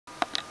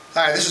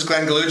Hi, this is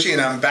Glen Gallucci,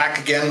 and I'm back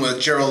again with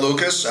Gerald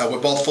Lucas. We're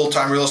both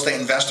full-time real estate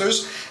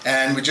investors,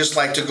 and we'd just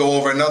like to go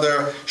over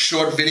another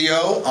short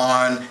video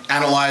on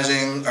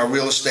analyzing a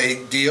real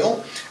estate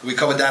deal. We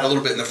covered that a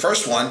little bit in the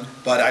first one,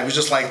 but I would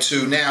just like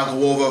to now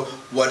go over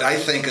what I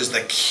think is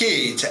the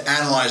key to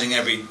analyzing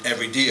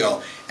every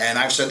deal. And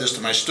I've said this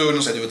to my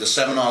students, I do it at the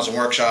seminars and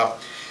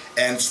workshop,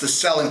 and it's the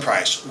selling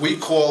price. We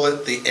call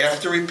it the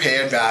after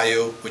repaired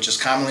value, which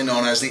is commonly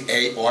known as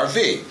the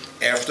ARV,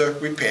 after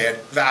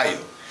repaired value.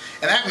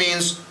 And that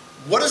means,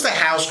 what is the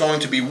house going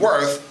to be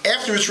worth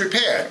after it's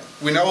repaired?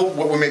 We know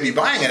what we may be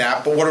buying it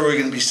at, but what are we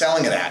going to be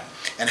selling it at?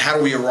 And how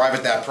do we arrive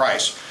at that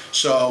price?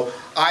 So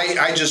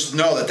I just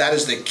know that that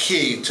is the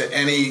key to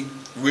any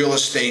real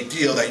estate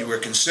deal that you were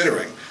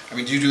considering. I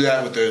mean, do you do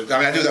that with the,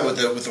 I do that with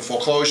the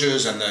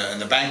foreclosures and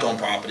the bank-owned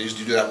properties.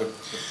 Do you do that with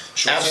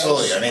short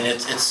Absolutely. sales? I mean,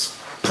 it's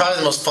probably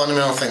the most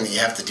fundamental thing that you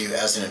have to do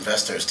as an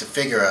investor is to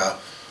figure out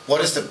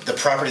what is the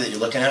property that you're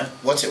looking at,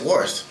 what's it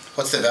worth,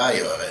 what's the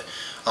value of it.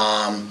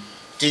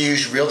 Do you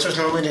use realtors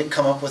normally to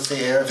come up with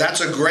the ARV?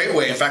 That's a great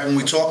way. In fact, when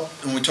we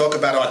talk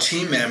about our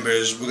team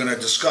members, we're going to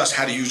discuss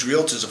how to use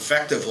realtors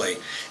effectively.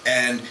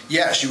 And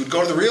yes, you would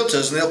go to the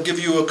realtors and they'll give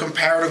you a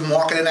comparative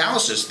market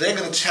analysis. They're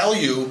going to tell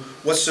you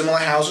what similar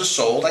houses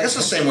sold. I guess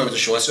it's the same way with the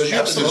short sales. You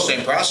have to do the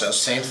same process.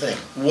 Same thing.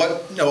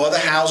 What, other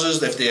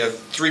houses, if they're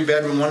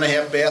 3-bedroom,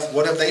 1.5 bath,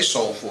 what have they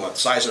sold for? The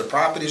size of the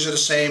properties are the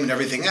same and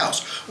everything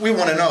else. We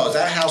want to know if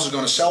that house is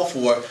going to sell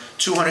for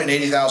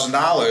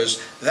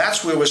 $280,000.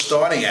 That's where we're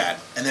starting at.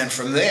 And then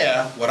from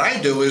there, what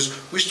I do is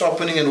we start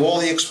putting in all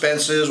the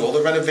expenses, all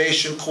the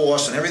renovation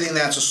costs, and everything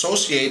that's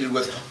associated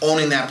with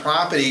owning that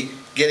property,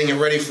 getting it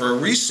ready for a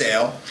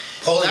resale.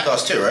 Holding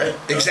costs too, right?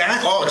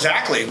 Exactly. Oh,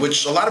 exactly.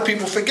 Which a lot of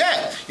people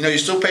forget. You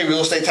still pay real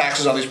estate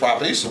taxes on these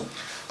properties. You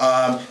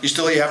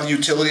have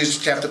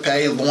utilities you have to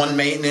pay, lawn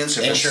maintenance,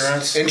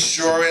 insurance.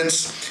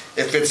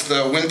 If it's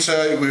the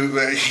winter,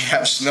 we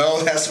have snow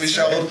that has to be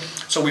shoveled.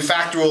 So we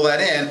factor all that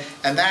in,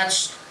 and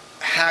that's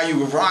how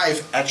you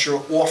arrive at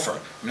your offer.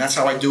 And that's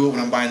how I do it when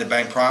I'm buying the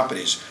bank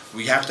properties.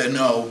 We have to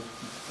know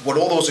what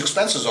all those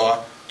expenses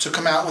are to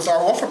come out with our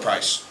offer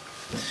price.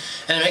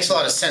 And it makes a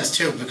lot of sense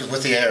too, because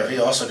with the ARV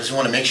also, because you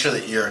want to make sure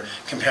that you're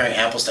comparing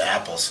apples to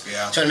apples.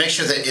 Yeah. So to make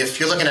sure that if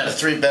you're looking at a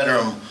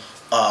 3-bedroom,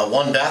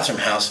 1-bathroom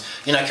house,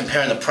 you're not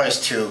comparing the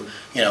price to,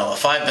 a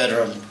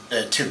 5-bedroom,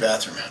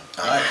 2-bathroom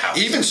house.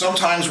 Even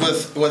sometimes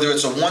with whether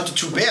it's a 1 to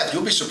 2 bath,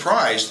 you'll be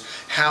surprised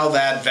how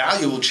that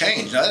value will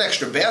change. Now that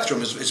extra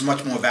bathroom is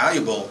much more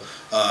valuable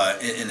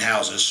in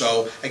houses.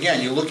 So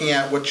again, you're looking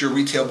at what your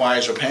retail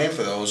buyers are paying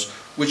for those,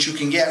 which you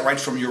can get right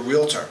from your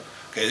realtor.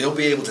 Okay, they'll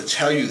be able to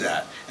tell you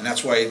that, and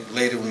that's why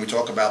later when we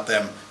talk about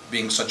them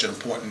being such an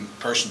important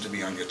person to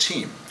be on your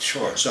team.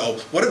 Sure. So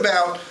what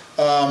about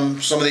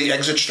some of the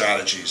exit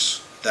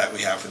strategies that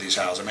we have for these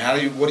houses? I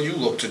mean, what do you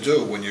look to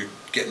do when you're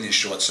getting these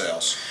short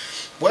sales?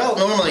 Well,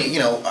 normally,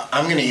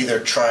 I'm going to either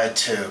try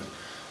to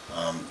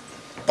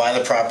buy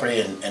the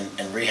property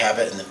and rehab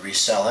it and then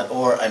resell it,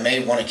 or I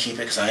may want to keep it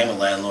because I am a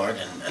landlord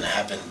and I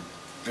have been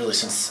really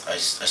since I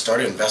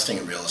started investing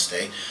in real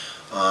estate.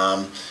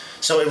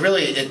 So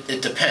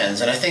it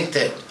depends, and I think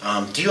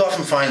that, do you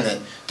often find that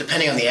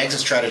depending on the exit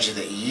strategy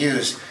that you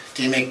use,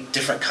 do you make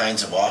different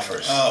kinds of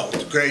offers? Oh,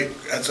 great.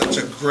 That's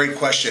a great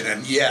question,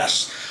 and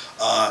yes.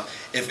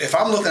 If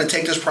I'm looking to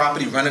take this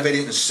property, renovate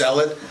it, and sell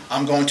it,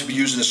 I'm going to be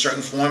using a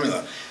certain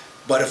formula.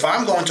 But if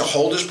I'm going to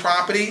hold this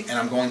property and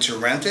I'm going to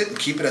rent it and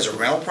keep it as a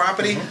rental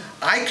property,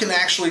 I can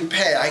actually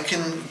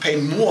pay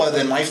more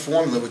than my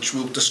formula, which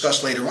we'll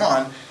discuss later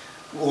on,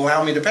 will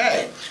allow me to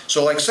pay.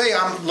 So like say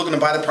I'm looking to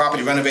buy the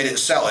property, renovate it, and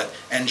sell it,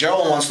 and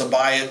Gerald wants to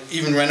buy it,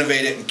 even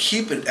renovate it, and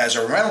keep it as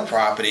a rental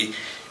property.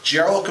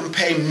 Gerald can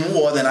pay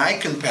more than I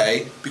can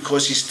pay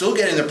because he's still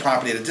getting the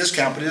property at a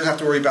discount, but he doesn't have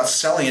to worry about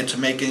selling it to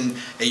making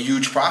a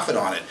huge profit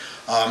on it.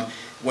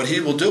 What he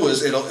will do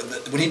is,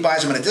 when he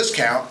buys them at a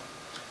discount,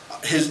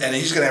 and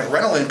he's going to have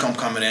rental income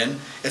coming in,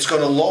 it's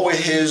going to lower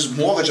his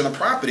mortgage on the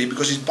property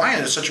because he's buying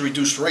it at such a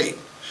reduced rate.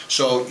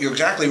 So you're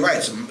exactly right.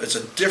 It's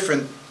a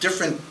different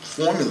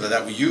formula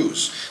that we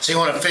use. So you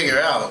want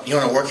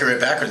to work your way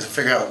backwards and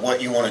figure out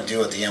what you want to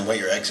do at the end, what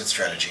your exit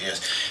strategy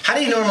is. How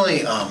do you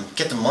normally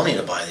get the money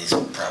to buy these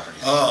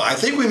properties? I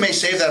think we may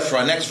save that for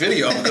our next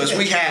video because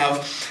we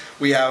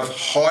have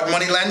hard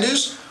money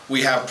lenders,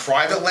 we have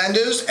private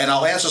lenders, and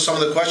I'll answer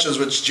some of the questions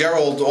which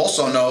Gerald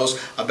also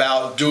knows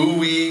about, do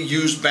we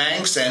use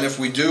banks, and if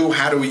we do,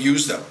 how do we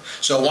use them?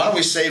 So why don't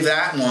we save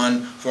that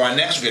one for our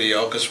next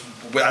video, because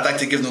I'd like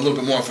to give them a little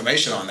bit more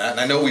information on that,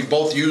 and I know we've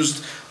both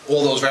used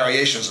all those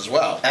variations as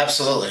well.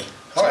 Absolutely.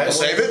 All right, we'll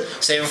save it?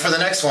 Save it for the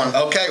next one.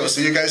 Okay, we'll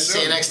see you guys soon.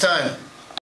 See you next time.